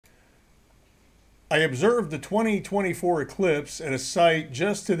I observed the 2024 eclipse at a site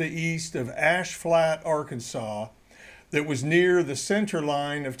just to the east of Ash Flat, Arkansas, that was near the center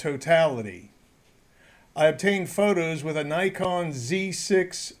line of totality. I obtained photos with a Nikon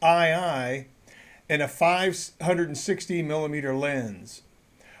Z6ii and a 560mm lens.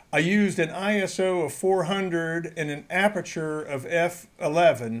 I used an ISO of 400 and an aperture of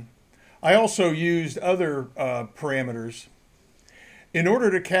f11. I also used other parameters. In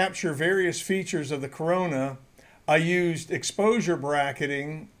order to capture various features of the corona, I used exposure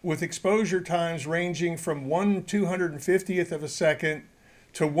bracketing with exposure times ranging from 1/250th of a second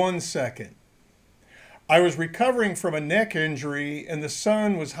to 1 second. I was recovering from a neck injury and the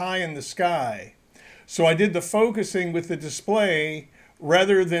sun was high in the sky, so I did the focusing with the display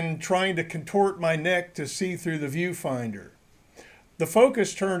rather than trying to contort my neck to see through the viewfinder. The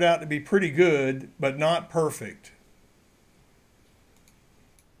focus turned out to be pretty good, but not perfect.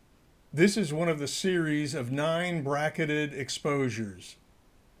 This is one of the series of 9 bracketed exposures.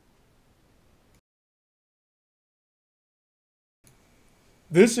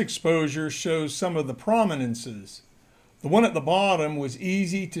 This exposure shows some of the prominences. The one at the bottom was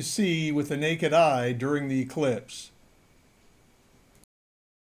easy to see with the naked eye during the eclipse.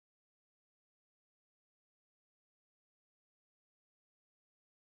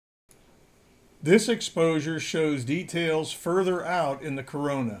 This exposure shows details further out in the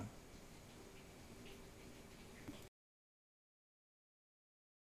corona.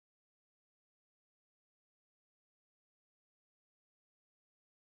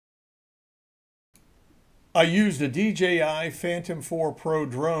 I used a DJI Phantom 4 Pro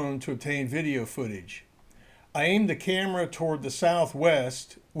drone to obtain video footage. I aimed the camera toward the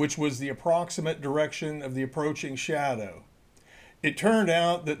southwest, which was the approximate direction of the approaching shadow. It turned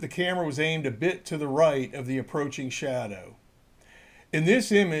out that the camera was aimed a bit to the right of the approaching shadow. In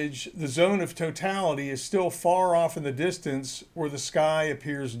this image, the zone of totality is still far off in the distance where the sky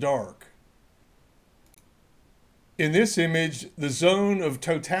appears dark. In this image, the zone of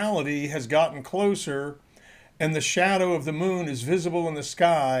totality has gotten closer and the shadow of the moon is visible in the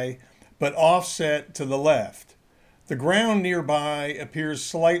sky, but offset to the left. The ground nearby appears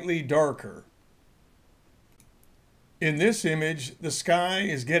slightly darker. In this image, the sky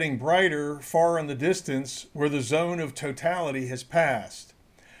is getting brighter far in the distance where the zone of totality has passed.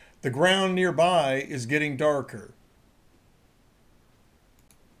 The ground nearby is getting darker.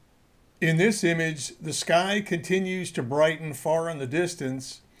 In this image, the sky continues to brighten far in the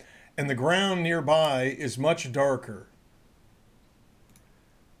distance, and the ground nearby is much darker.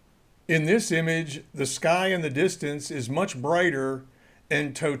 In this image, the sky in the distance is much brighter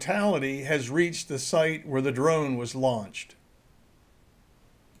and totality has reached the site where the drone was launched.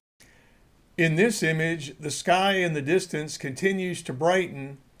 In this image, the sky in the distance continues to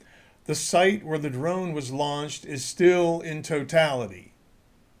brighten. The site where the drone was launched is still in totality.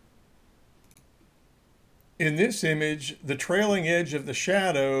 In this image, the trailing edge of the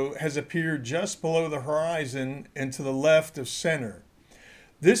shadow has appeared just below the horizon and to the left of center.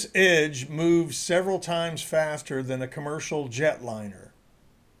 This edge moves several times faster than a commercial jetliner.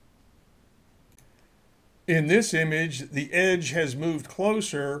 In this image, the edge has moved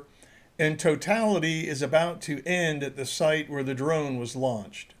closer and totality is about to end at the site where the drone was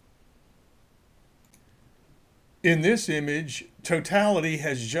launched. In this image, totality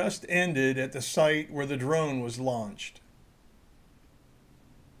has just ended at the site where the drone was launched.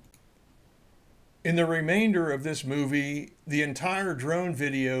 In the remainder of this movie, the entire drone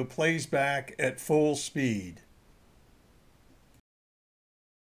video plays back at full speed.